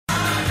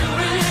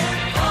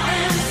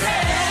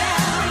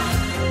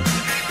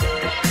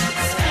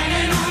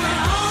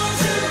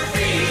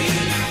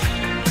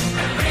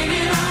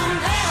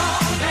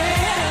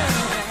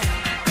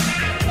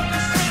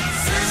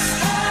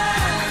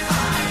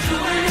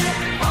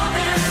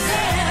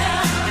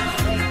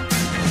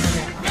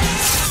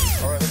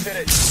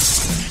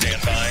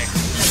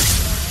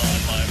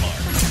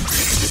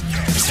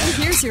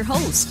here's your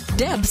host,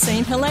 Deb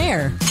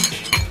St.Hilaire.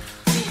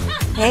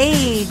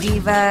 Hey,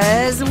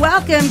 Divas.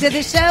 Welcome to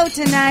the show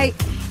tonight.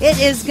 It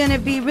is going to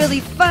be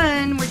really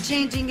fun. We're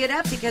changing it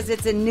up because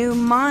it's a new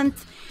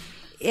month.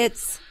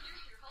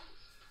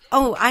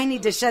 I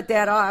need to shut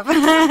that off.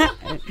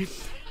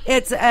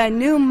 It's a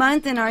new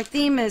month, and our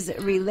theme is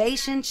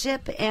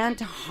relationship and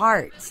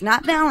hearts.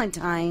 Not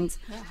Valentine's,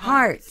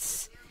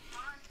 hearts.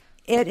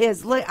 It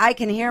is, look, I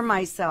can hear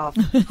myself.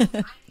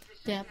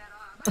 Deb,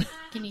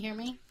 can you hear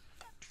me?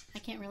 I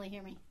can't really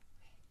hear me.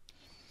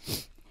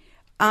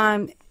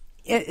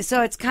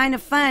 So it's kind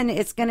of fun.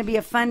 It's going to be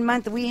a fun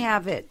month. We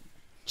have it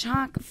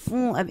chock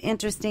full of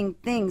interesting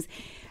things.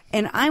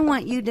 And I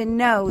want you to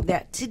know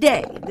that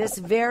today, this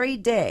very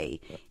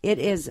day, it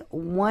is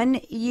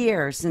 1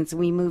 year since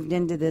we moved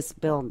into this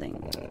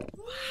building.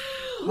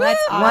 Wow,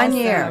 that's awesome. 1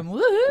 year.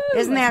 Woo-hoo.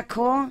 Isn't that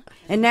cool?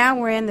 And now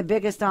we're in the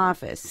biggest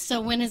office.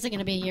 So when is it going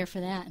to be a year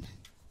for that?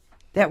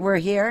 That we're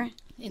here?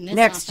 In this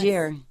Next office?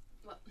 year.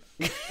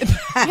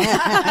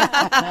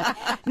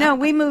 No,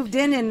 we moved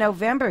in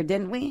November,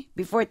 didn't we?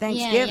 Before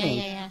Thanksgiving.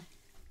 Yeah.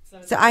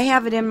 So I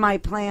have it in my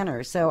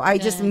planner. So I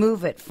just Good.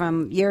 move it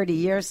from year to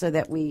year so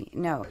that we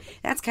know.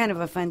 That's kind of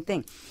a fun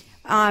thing.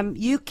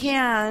 You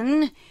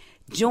can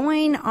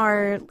join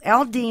our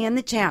LD in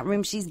the chat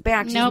room. She's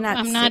back. She's Nope, not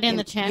I'm not sick in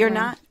the chat You're room.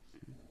 not?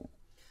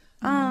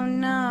 Oh,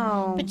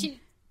 no. But you...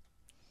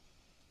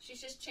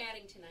 She's just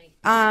chatting tonight.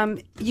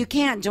 You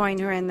can't join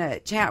her in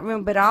the chat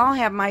room, but I'll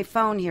have my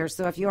phone here,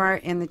 so if you are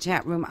in the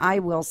chat room, I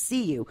will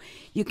see you.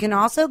 You can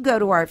also go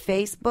to our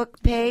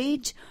Facebook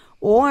page,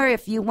 or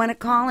if you want to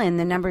call in,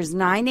 the number is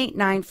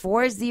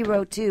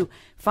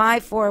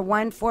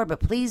 989-402-5414, but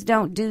please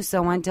don't do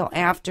so until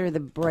after the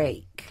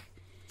break.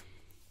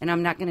 And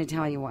I'm not going to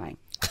tell you why.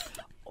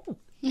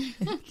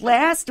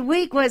 Last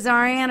week was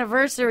our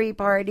anniversary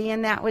party,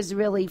 and that was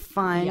really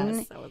fun.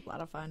 Yes, that was a lot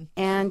of fun.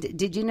 And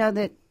did you know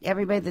that,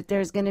 everybody, that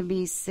there's going to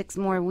be 6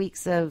 more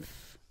weeks of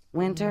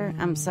winter?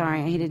 I'm sorry,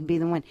 I hated to be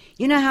the one.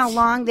 You know how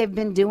long they've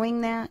been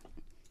doing that?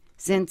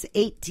 Since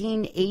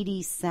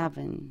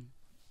 1887.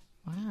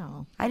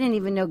 Wow. I didn't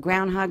even know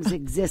groundhogs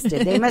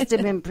existed. They must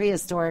have been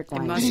prehistoric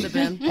ones. They must have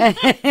been.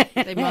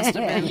 They must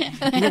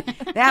have been.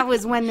 That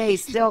was when they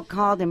still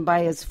called him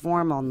by his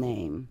formal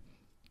name.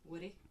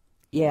 Woody?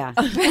 Yeah.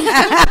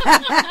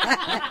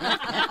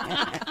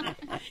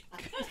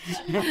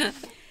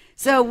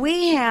 So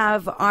we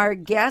have our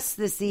guest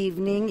this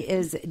evening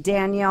is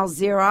Danielle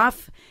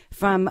Ziroff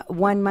from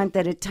 1 Month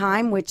at a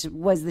Time, which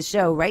was the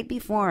show right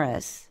before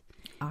us.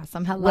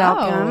 Awesome. Hello.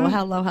 Welcome.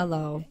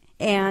 Hello.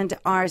 And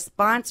our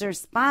sponsor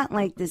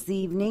spotlight this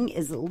evening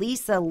is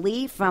Lisa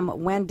Lee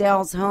from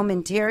Wendell's Home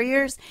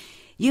Interiors.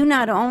 You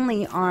not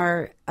only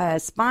are a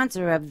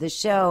sponsor of the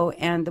show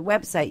and the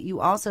website,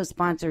 you also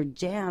sponsor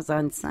jazz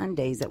on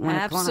Sundays at 1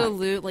 o'clock.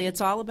 Absolutely.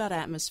 It's all about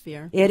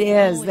atmosphere. It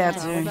is. Oh, That's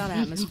It's all about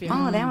atmosphere.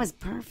 Oh, that was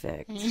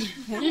perfect.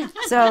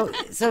 So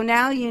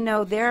now you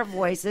know their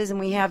voices, and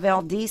we have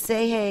LD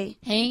say hey.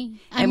 Hey,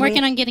 I'm And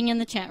working we- on getting in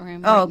the chat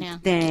room Oh, right now.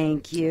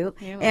 thank you.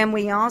 You're welcome. And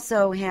we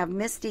also have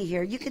Misty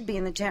here. You could be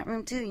in the chat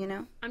room too, you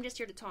know. I'm just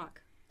here to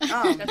talk.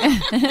 Oh,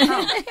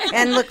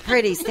 and look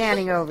pretty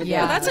standing over there.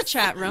 Yeah, that's a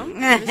chat room.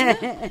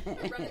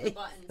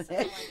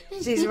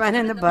 She's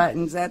running the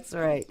buttons. That's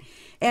right.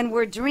 And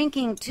we're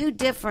drinking 2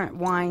 different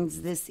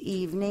wines this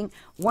evening.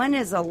 One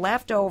is a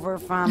leftover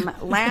from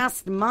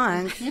last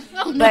month,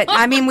 but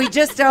I mean we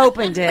just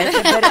opened it,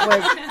 but it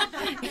was,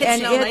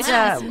 and it's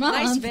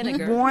nice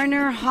vinegar.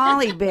 Warner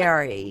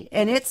Hollyberry,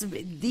 and it's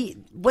the.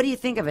 What do you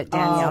think of it,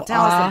 Danielle?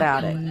 Tell us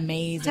about it.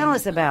 Amazing. Tell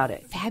us about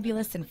it.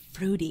 Fabulous and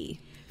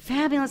fruity.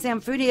 Fabulous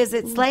and fruity. Is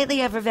it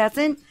slightly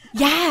effervescent?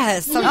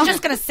 Yes. I was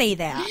just going to say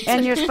that.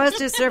 And you're supposed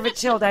to serve it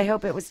chilled. I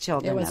hope it was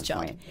chilled. It was enough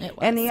for chilled. you. It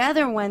was. And the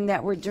other one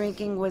that we're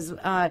drinking was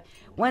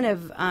one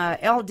of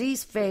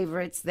LD's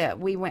favorites that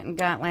we went and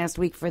got last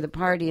week for the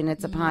party, and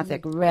it's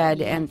Apothic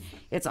Red, and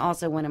it's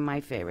also one of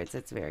my favorites.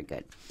 It's very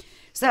good.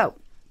 So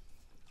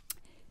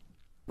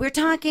we're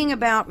talking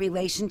about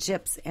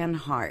relationships and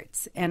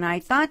hearts, and I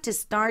thought to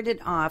start it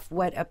off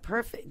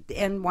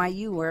and why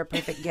you were a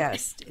perfect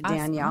guest,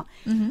 Danielle,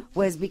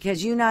 was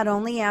because you not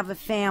only have a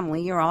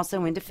family, you're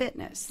also into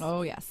fitness.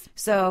 Oh, yes.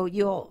 So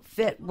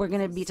we're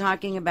going to be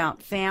talking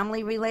about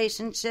family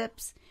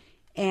relationships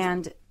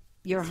and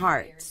your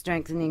heart,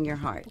 strengthening your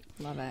heart.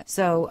 Love it.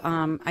 So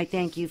I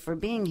thank you for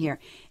being here.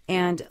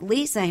 And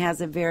Lisa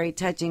has a very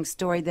touching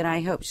story that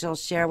I hope she'll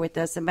share with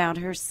us about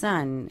her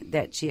son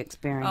that she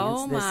experienced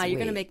Oh, this my. You're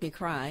going to week. make me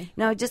cry.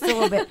 No, just a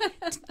little bit.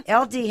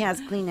 LD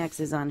has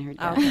Kleenexes on her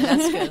desk. Okay,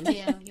 that's good.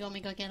 Yeah, you want me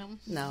to go get them?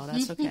 No,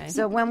 that's okay.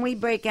 So when we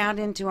break out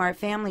into our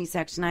family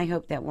section, I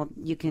hope that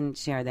you can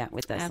share that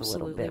with us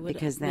Absolutely. a little bit, Would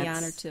because be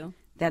honored to.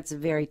 That's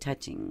very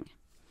touching.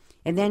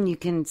 And then you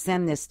can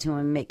send this to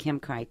him, make him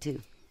cry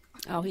too.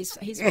 Oh, he's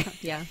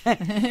yeah.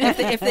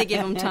 if they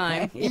give him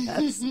time.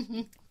 Yes.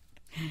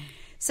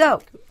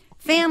 So,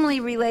 family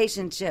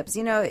relationships.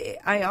 You know,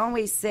 I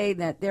always say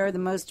that they're the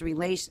most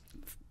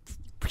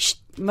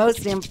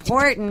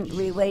important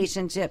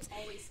relationships.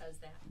 Always says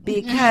that.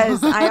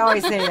 Because I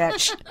always say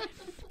that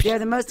They're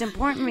the most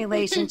important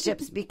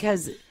relationships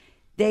because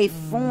they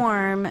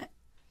form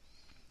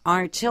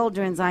our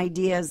children's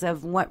ideas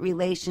of what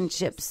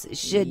relationships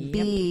should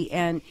be,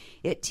 and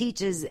it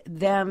teaches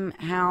them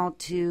how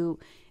to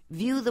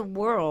view the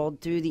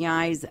world through the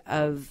eyes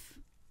of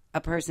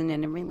a person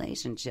in a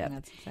relationship.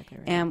 That's exactly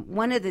right. And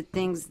one of the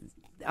things,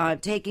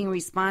 taking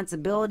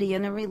responsibility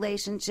in a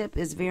relationship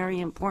is very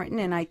important,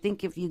 and I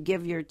think if you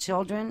give your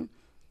children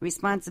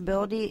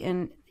responsibility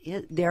in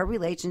their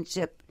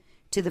relationship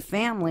to the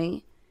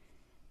family,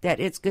 that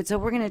it's good. So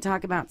we're going to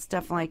talk about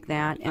stuff like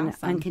that and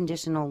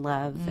unconditional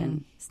love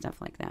and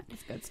stuff like that.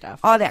 That's good stuff.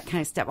 All that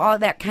kind of stuff. All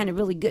that kind of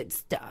really good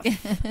stuff.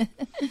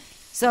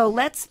 So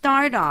let's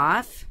start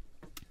off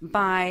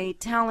by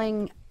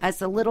telling us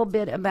a little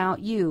bit about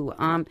you.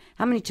 How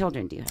many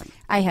children do you have?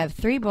 I have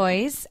 3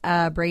 boys.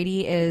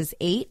 Brady is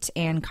 8,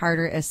 and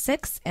Carter is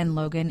 6, and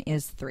Logan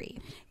is 3.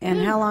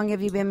 And how long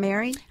have you been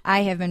married?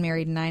 I have been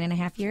married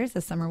 9.5 years.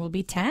 This summer will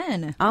be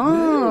 10.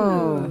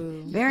 Oh,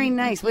 very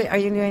nice. Wait, are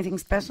you going to do anything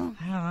special?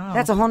 I don't know.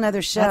 That's a whole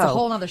nother show. That's a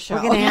whole nother show.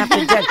 We're going to have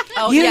to judge.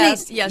 Oh, you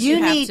yes, need, yes, you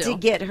you have need to. to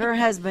get her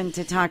husband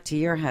to talk to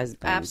your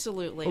husband.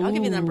 Absolutely. I'll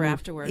give you the number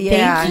afterward.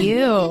 Yeah. Thank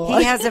you.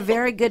 He has a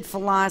very good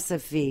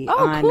philosophy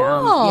Oh, on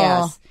cool.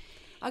 yes.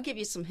 I'll give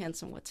you some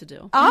hints on what to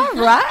do. All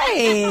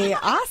right.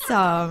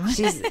 Awesome.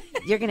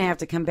 You're going to have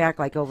to come back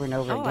like over and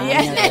over again. I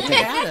I know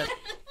that. got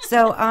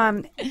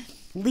it. So,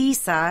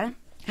 Lisa,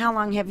 how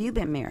long have you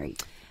been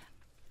married?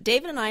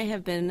 David and I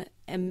have been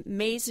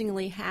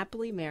amazingly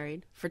happily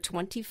married for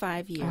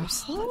 25 years.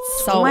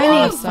 So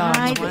 25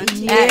 awesome.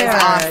 years. That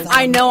is awesome.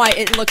 I know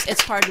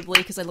it's hard to believe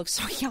because I look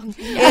so young. It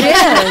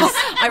is.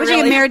 I Was you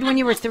really- get married when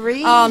you were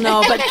 3? Oh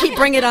no, but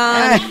bring it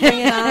on. Bring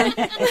it on.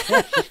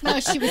 No,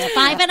 she was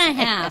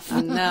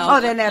 5.5. No. Oh,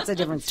 then that's a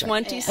different story.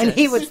 26. And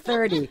he was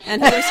 30.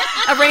 And there's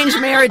arranged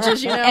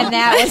marriages, you know. And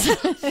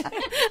that was.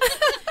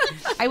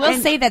 I will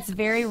say that's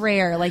very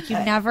rare. Like, you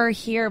never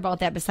hear about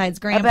that besides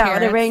grandparents.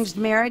 About arranged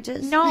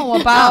marriages? No,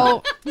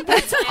 about.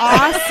 That's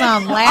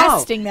awesome.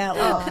 Lasting that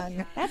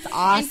long. That's awesome.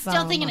 I'm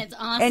still thinking it's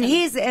awesome.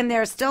 And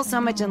they're still so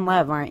much in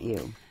love, aren't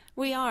you?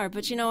 We are,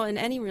 but you know, in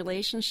any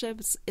relationship,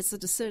 it's a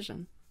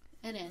decision.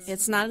 It is.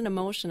 It's not an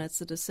emotion;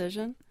 it's a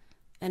decision,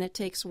 and it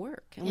takes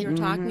work. And we were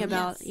talking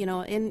about, you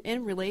know,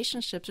 in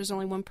relationships, there's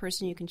only one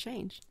person you can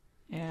change.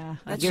 Yeah.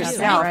 That's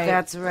Yourself, right.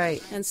 that's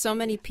right. And so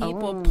many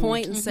people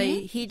point and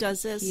say he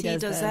does this, he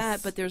does this.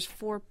 that, but there's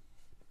four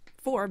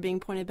being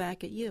pointed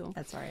back at you.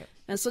 That's right.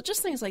 And so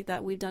just things like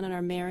that we've done in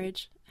our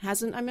marriage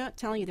I'm not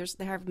telling you there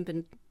haven't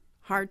been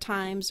hard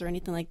times or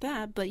anything like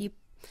that, but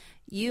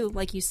you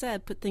like you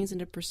said, put things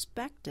into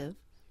perspective.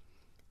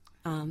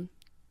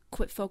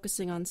 Quit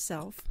focusing on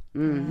self.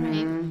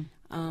 right.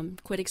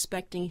 Quit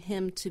expecting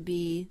him to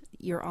be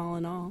your all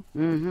in all.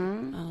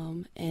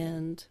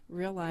 And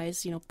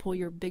realize, you know, pull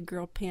your big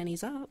girl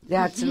panties up.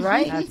 That's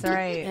right. That's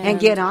right. And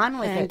get on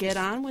with and it. get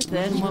on with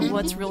it. And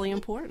what's really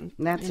important.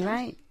 That's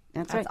right.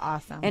 That's right.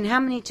 awesome. And how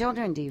many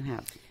children do you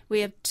have?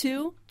 We have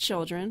 2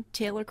 children.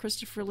 Taylor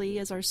Christopher Lee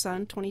is our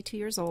son, 22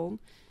 years old,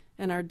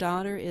 and our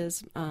daughter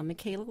is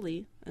Michaela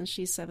Lee, and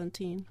she's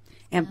 17.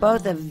 And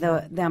both of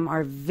them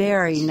are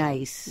very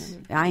nice.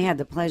 I had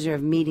the pleasure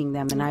of meeting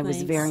them, and I was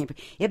thanks. very.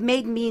 It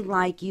made me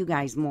like you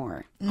guys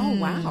more, Oh,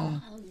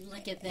 wow. Oh,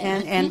 look at that.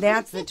 and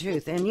that's the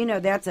truth. And you know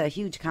that's a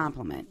huge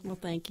compliment. Well,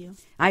 thank you.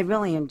 I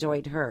really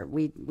enjoyed her.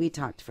 We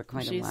talked for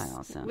quite a She's-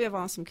 while. So We have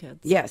awesome kids.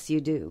 yes,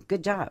 you do.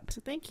 Good job.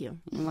 So thank you.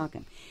 You're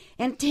welcome.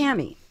 And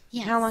Tammy,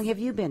 Yes. how long have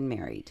you been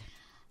married?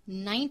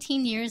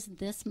 19 years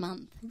this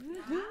month.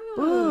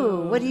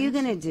 Ooh, what are you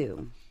gonna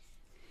do?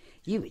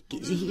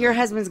 Your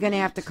husband's going to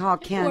have to call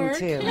Ken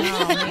too.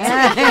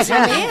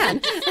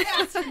 Man.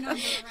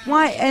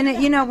 Why?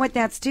 And you know what?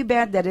 That's too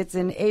bad that it's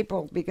in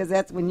April because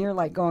that's when you're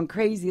like going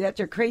crazy. That's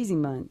your crazy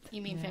month.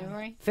 You mean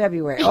February?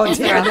 February. Oh,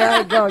 dear, there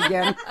I go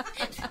again.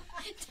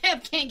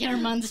 Deb can't get her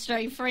month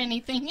straight for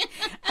anything.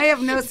 I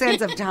have no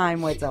sense of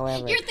time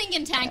whatsoever. You're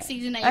thinking tax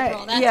season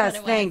April. That's yes, what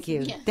it was. thank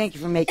you. Yes. Thank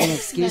you for making an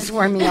excuse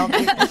for me. I'll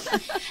do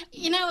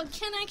You know,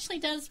 Ken actually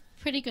does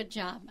pretty good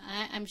job.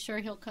 I'm sure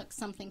he'll cook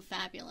something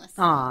fabulous.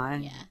 Aw,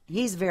 Yeah.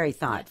 he's very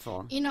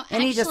thoughtful. You know,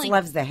 and he just actually-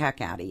 loves the heck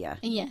out of you.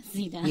 Yes,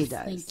 he does. He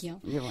does. Thank you.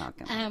 You're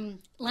welcome.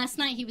 Last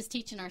night he was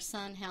teaching our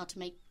son how to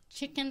make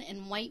chicken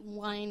and white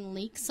wine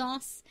leek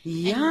sauce.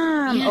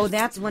 Yum. yes. Oh,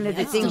 that's one of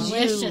the things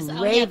Delicious. you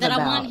Oh, rave yeah, that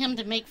about. I want him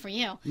to make for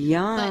you.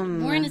 Yum.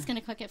 But Warren is going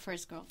to cook it for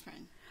his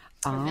girlfriend.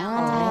 For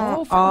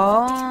Oh,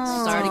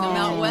 Valentine. Starting them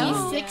out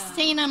well. He's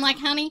 16. I'm like,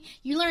 honey,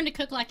 you learn to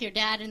cook like your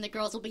dad, and the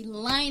girls will be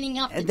lining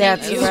up to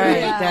That's date you. right.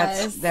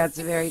 Yes. That's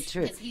very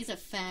true. Because he's a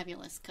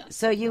fabulous cook.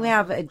 So you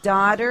have a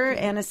daughter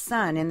and a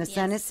son, and the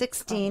son is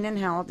 16, and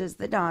how old is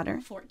the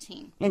daughter?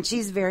 14. And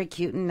she's very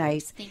cute and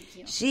nice. Thank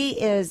you. She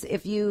is,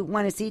 if you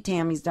want to see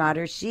Tammy's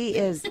daughter, she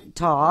is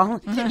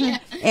tall.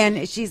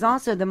 And she's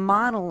also the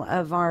model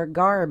of our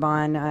garb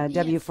on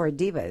W4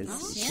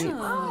 Divas.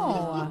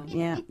 Yeah.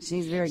 Yeah,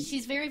 she's very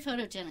She's very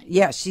photogenic.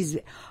 Yeah,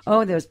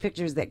 those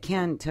pictures that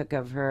Ken took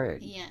of her.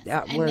 Yes.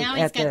 And And now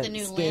he's got the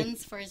new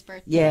lens for his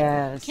birthday.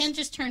 Yes. Ken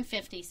just turned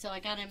 50, so I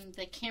got him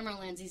the camera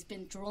lens he's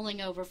been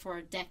drooling over for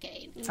a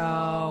decade.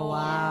 Oh,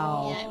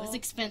 wow. Yeah, it was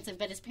expensive,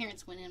 but his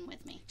parents went in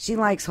with me. She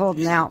likes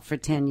holding out for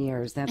 10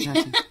 years. That's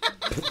awesome.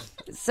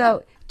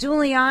 So,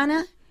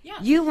 Juliana,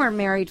 you were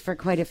married for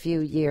quite a few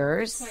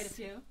years. Quite a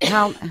few.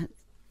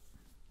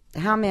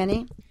 How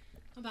many?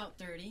 About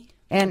 30.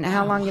 And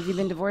how long have you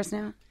been divorced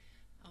now?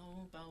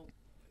 Oh, about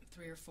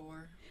 3 or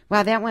 4.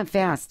 Wow, that went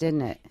fast,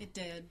 didn't it? It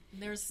did.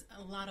 There's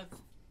a lot of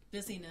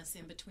busyness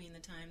in between the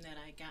time that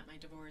I got my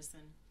divorce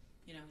and,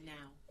 now.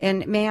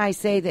 And may I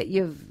say that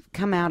you've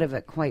come out of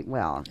it quite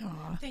well.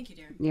 Thank you,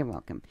 dear. You're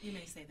welcome. You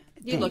may say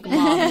that. You look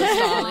marvelous,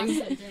 Awesome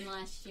darling. than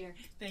last year.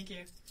 Thank you.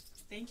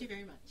 Thank you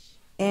very much.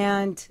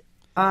 And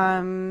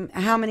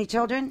how many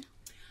children?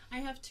 I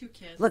have 2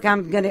 kids. Look,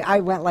 I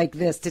went like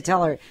this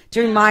to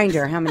remind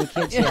her how many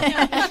kids you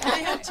have. I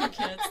have 2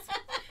 kids.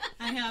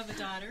 I have a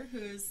daughter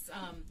who's,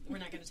 we're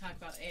not going to talk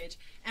about age,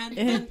 and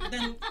then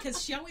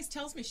because she always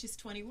tells me she's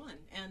 21,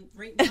 and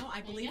right now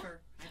I believe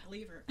her.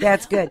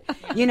 That's good.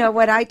 You know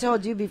what I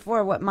told you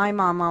before, what my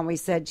mom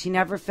always said, she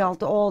never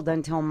felt old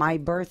until my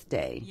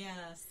birthday.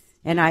 Yes.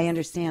 And I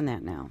understand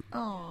that now.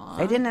 Aww.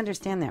 I didn't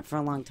understand that for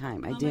a long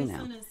time. I do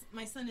now.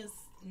 My son is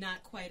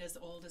not quite as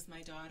old as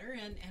my daughter,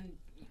 and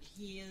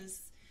he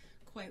is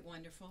quite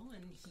wonderful,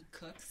 and he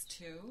cooks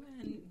too,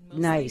 and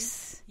mostly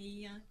nice.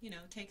 He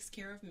takes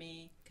care of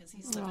me because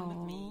he's living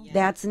with me. Yeah.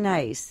 That's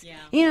nice. Yeah.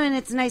 And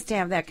it's nice to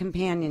have that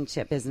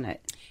companionship, isn't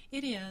it?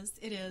 It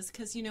is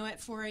because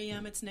at 4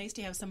 a.m. it's nice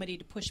to have somebody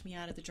to push me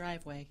out of the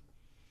driveway.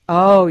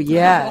 Oh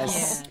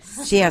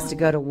yes. She has to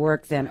go to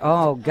work then.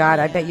 Oh God,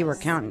 I bet you were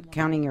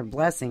counting your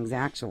blessings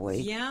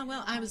actually. Yeah,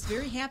 well, I was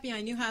very happy.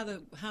 I knew how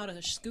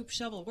the scoop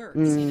shovel works.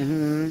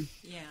 Mm-hmm.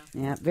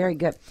 Yeah, very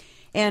good.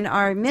 And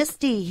our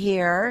Misty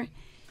here,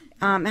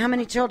 how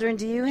many children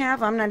do you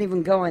have? I'm not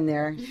even going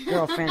there,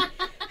 girlfriend.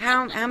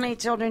 How many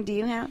children do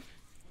you have?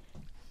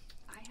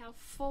 I have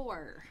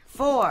 4.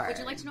 4. Would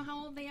you like to know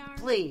how old they are?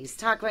 Please,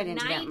 talk right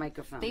into that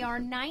microphone. They are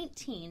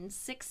 19,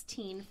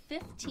 16,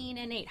 15,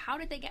 and 8. How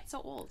did they get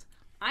so old?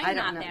 I I'm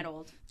don't not know. that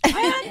old.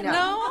 No.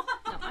 No,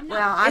 I'm not.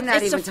 Well, I'm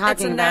not even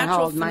talking about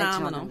how old my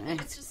phenomenon. children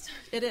are. It's just,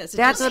 it is. It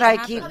That's just what I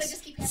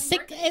happens. keep.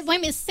 Wait a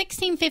minute,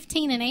 16,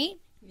 15, and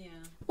 8? Yeah.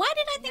 Why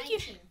did I think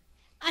you...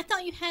 I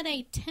thought you had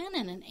a 10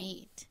 and an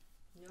 8.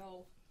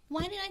 No.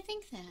 Why did I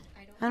think that?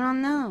 I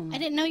don't know. I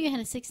didn't know you had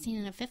a 16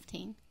 and a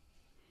 15.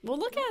 Well,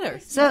 look at her.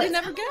 So You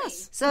never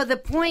guess. So the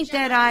point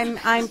that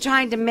I'm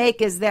trying to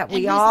make is that we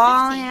who's the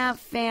all 15? have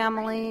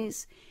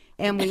families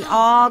and we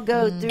all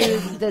go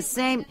through the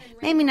same,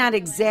 maybe not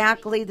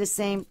exactly the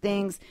same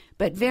things,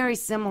 but very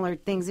similar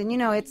things. And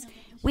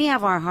we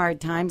have our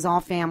hard times. All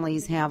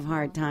families have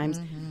hard times.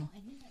 Mm-hmm.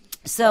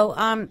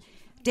 So,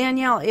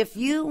 Danielle, if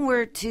you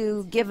were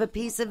to give a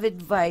piece of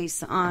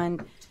advice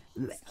on,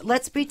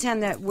 let's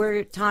pretend that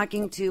we're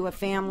talking to a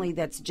family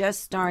that's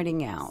just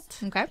starting out.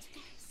 Okay.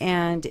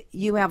 And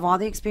you have all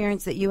the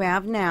experience that you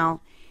have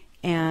now.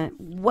 And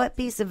what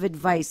piece of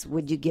advice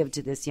would you give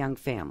to this young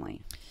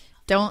family?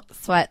 Don't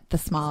sweat the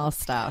small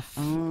stuff.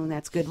 Oh,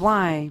 that's good.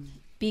 Why?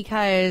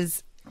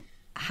 Because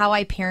how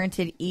I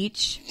parented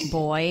each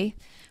boy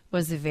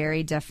was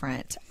very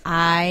different.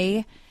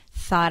 I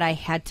thought I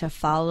had to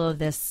follow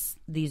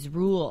these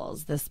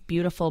rules, this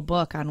beautiful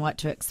book on what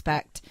to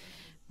expect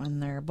when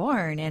they're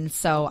born. And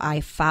so I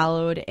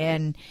followed,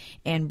 and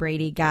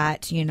Brady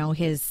got,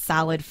 his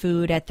solid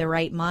food at the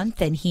right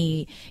month, and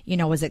he,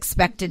 was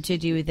expected to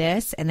do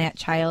this. And that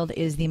child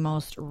is the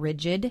most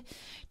rigid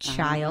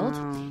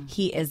child.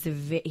 He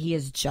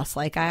is just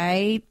like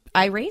I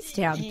raised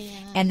him. Yeah.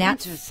 And that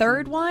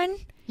third one,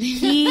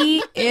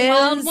 he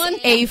is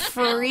a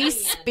free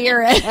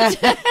spirit.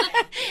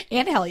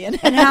 And hellion.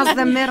 And how's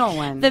the middle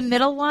one? The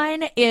middle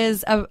one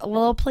is a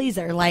little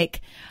pleaser. Like,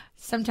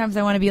 sometimes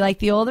I want to be like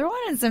the older one,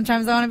 and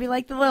sometimes I want to be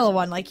like the little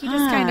one. Like, he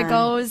just kind of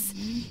goes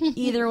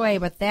either way.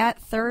 But that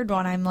third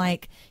one, I'm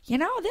like,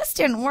 this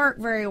didn't work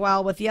very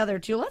well with the other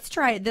two. Let's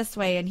try it this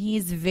way. And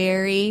he's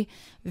very,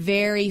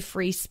 very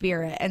free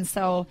spirit. And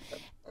so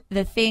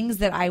the things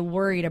that I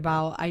worried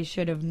about, I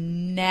should have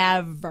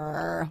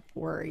never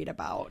worried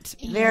about.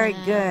 Very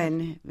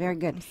good. Very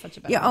good. I'm such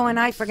a bad and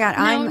I forgot.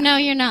 No,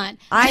 you're not.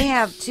 I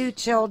have 2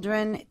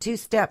 children, 2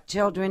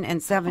 stepchildren,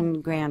 and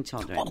 7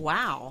 grandchildren. Oh,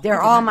 wow.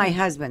 They're all my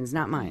husband's,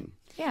 not mine.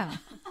 Yeah.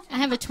 I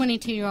have a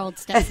 22-year-old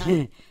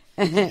stepson.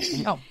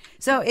 Oh.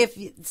 So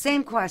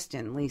same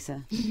question,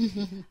 Lisa.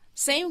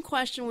 Same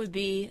question would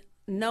be,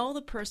 know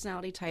the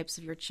personality types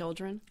of your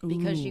children,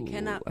 because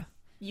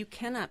you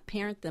cannot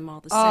parent them all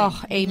the same.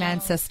 Oh,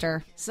 amen,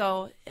 sister.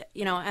 So,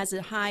 as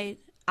a high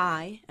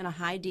I and a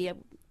high D,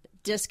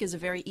 DISC is a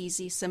very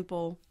easy,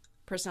 simple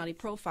personality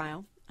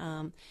profile.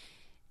 I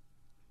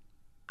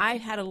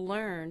had to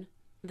learn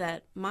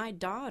that my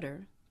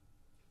daughter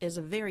is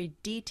a very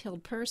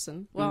detailed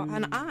person. Well,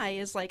 an I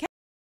is like,